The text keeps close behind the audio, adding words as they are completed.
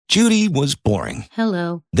Judy was boring.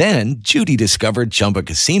 Hello. Then Judy discovered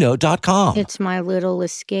ChumbaCasino.com. It's my little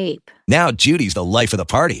escape. Now Judy's the life of the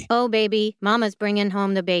party. Oh, baby, mama's bringing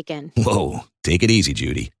home the bacon. Whoa, take it easy,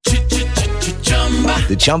 Judy.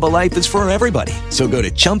 The Chumba life is for everybody. So go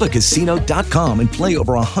to ChumbaCasino.com and play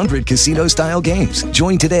over 100 casino-style games.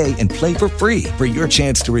 Join today and play for free for your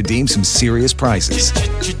chance to redeem some serious prizes.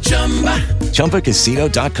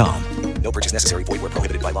 ChumbaCasino.com. No purchase necessary. Void where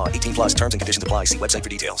prohibited by law. 18 plus terms and conditions apply. See website for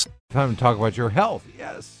details. Time to talk about your health.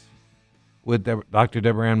 Yes. With Dr.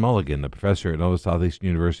 Deborah Ann Mulligan, the professor at Nova Southeastern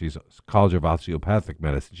University's College of Osteopathic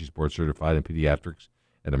Medicine. She's board certified in pediatrics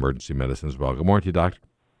and emergency medicine as well. Good morning to you, doctor.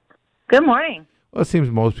 Good morning. Well, it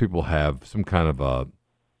seems most people have some kind of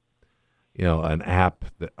an app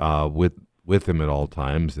that, with them at all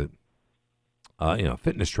times that,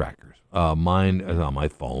 fitness trackers. Mine is on my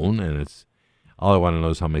phone, and it's all I want to know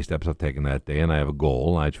is how many steps I've taken that day, and I have a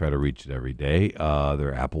goal, and I try to reach it every day. There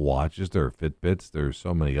are Apple Watches, there are Fitbits, there's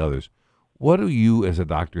so many others. What do you, as a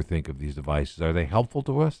doctor, think of these devices? Are they helpful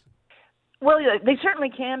to us? Well, they certainly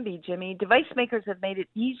can be, Jimmy. Device makers have made it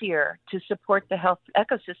easier to support the health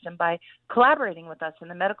ecosystem by collaborating with us in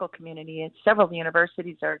the medical community. And several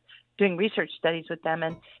universities are doing research studies with them.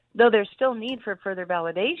 And though there's still need for further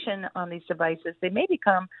validation on these devices, they may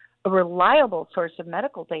become a reliable source of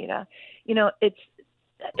medical data.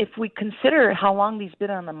 If we consider how long these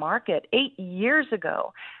been on the market, 8 years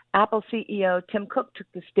ago, Apple CEO Tim Cook took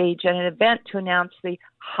the stage at an event to announce the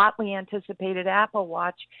hotly anticipated Apple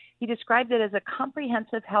Watch. He described it as a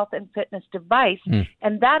comprehensive health and fitness device,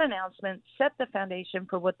 and that announcement set the foundation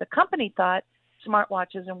for what the company thought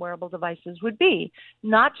smartwatches and wearable devices would be,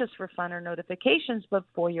 not just for fun or notifications, but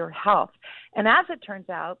for your health. And as it turns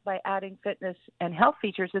out, by adding fitness and health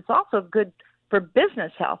features, it's also good for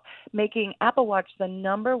business health, making Apple Watch the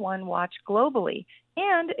number one watch globally.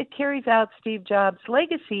 And it carries out Steve Jobs'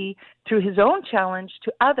 legacy through his own challenge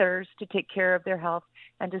to others to take care of their health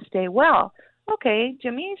and to stay well. Okay,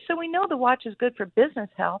 Jimmy, so we know the watch is good for business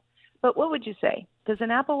health, but what would you say? Does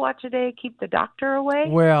an Apple Watch a day keep the doctor away?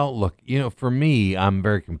 Well, look, for me, I'm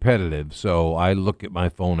very competitive, so I look at my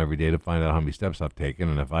phone every day to find out how many steps I've taken,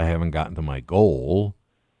 and if I haven't gotten to my goal,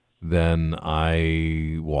 then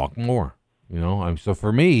I walk more. So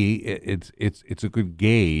for me, it's a good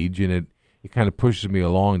gauge, and it kind of pushes me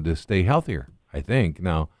along to stay healthier, I think.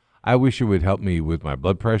 Now, I wish it would help me with my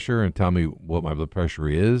blood pressure and tell me what my blood pressure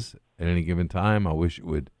is at any given time. I wish it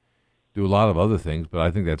would do a lot of other things, but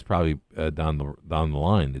I think that's probably down the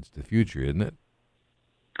line. It's the future, isn't it?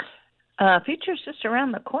 Future's just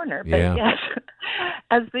around the corner, but yeah. Yes.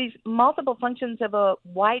 As these multiple functions of a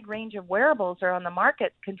wide range of wearables are on the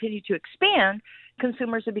market continue to expand,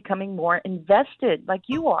 consumers are becoming more invested, like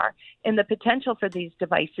you are, in the potential for these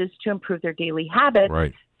devices to improve their daily habits,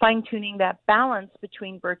 right, fine-tuning that balance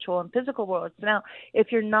between virtual and physical worlds. Now,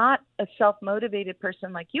 if you're not a self-motivated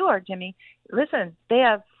person like you are, Jimmy, listen, they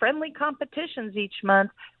have friendly competitions each month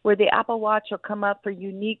where the Apple Watch will come up for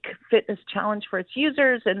unique fitness challenge for its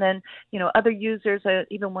users, and then, other users,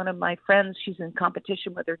 even one of my friends, she's in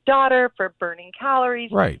competition with her daughter for burning calories.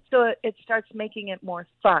 Right. So it starts making it more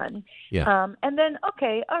fun. Yeah. And then,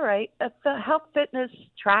 okay, all right, if the health fitness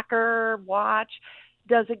tracker watch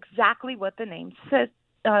does exactly what the name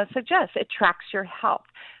suggests. It tracks your health.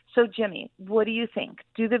 So, Jimmy, what do you think?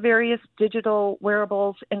 Do the various digital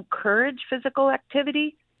wearables encourage physical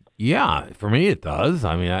activity? Yeah, for me it does.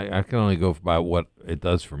 I mean, I can only go by what it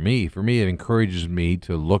does for me. For me, it encourages me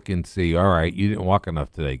to look and see, all right, you didn't walk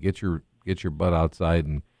enough today. Get your butt outside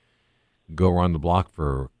and go around the block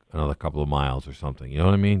for another couple of miles or something. You know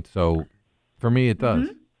what I mean? So, for me, it does.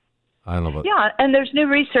 Mm-hmm. I don't know about Yeah, and there's new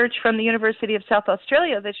research from the University of South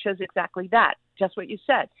Australia that shows exactly that, just what you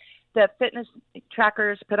said. That fitness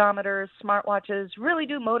trackers, pedometers, smartwatches really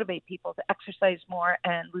do motivate people to exercise more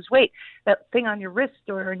and lose weight. That thing on your wrist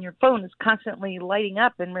or on your phone is constantly lighting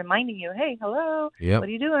up and reminding you, hey, hello, Yep. What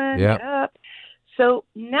are you doing? Yep. Get up. So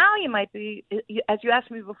now you might be, as you asked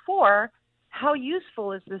me before, how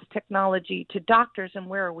useful is this technology to doctors, and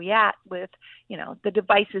where are we at with, the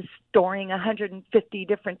devices storing 150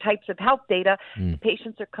 different types of health data?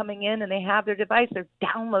 Patients are coming in and they have their device. They're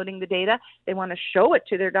downloading the data. They want to show it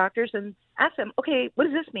to their doctors and ask them, okay, what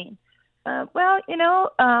does this mean? The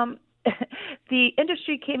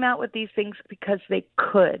industry came out with these things because they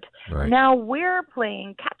could. Right. Now we're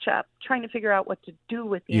playing catch up, trying to figure out what to do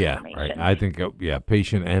with the information. Right. I think,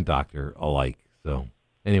 patient and doctor alike. So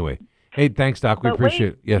anyway, hey, thanks, Doc. We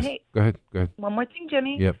appreciate it. Yes, hey, go ahead. One more thing,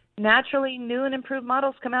 Jimmy. Yep. Naturally, new and improved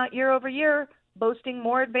models come out year over year, boasting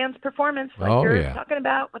more advanced performance, like you're talking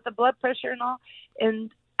about with the blood pressure and all.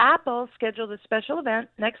 And Apple scheduled a special event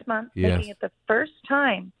next month, Yes. making it the first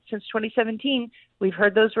time since 2017 we've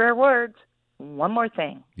heard those rare words, one more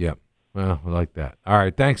thing. Yep. Well, I like that. All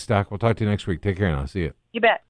right. Thanks, Doc. We'll talk to you next week. Take care now. See you. You bet.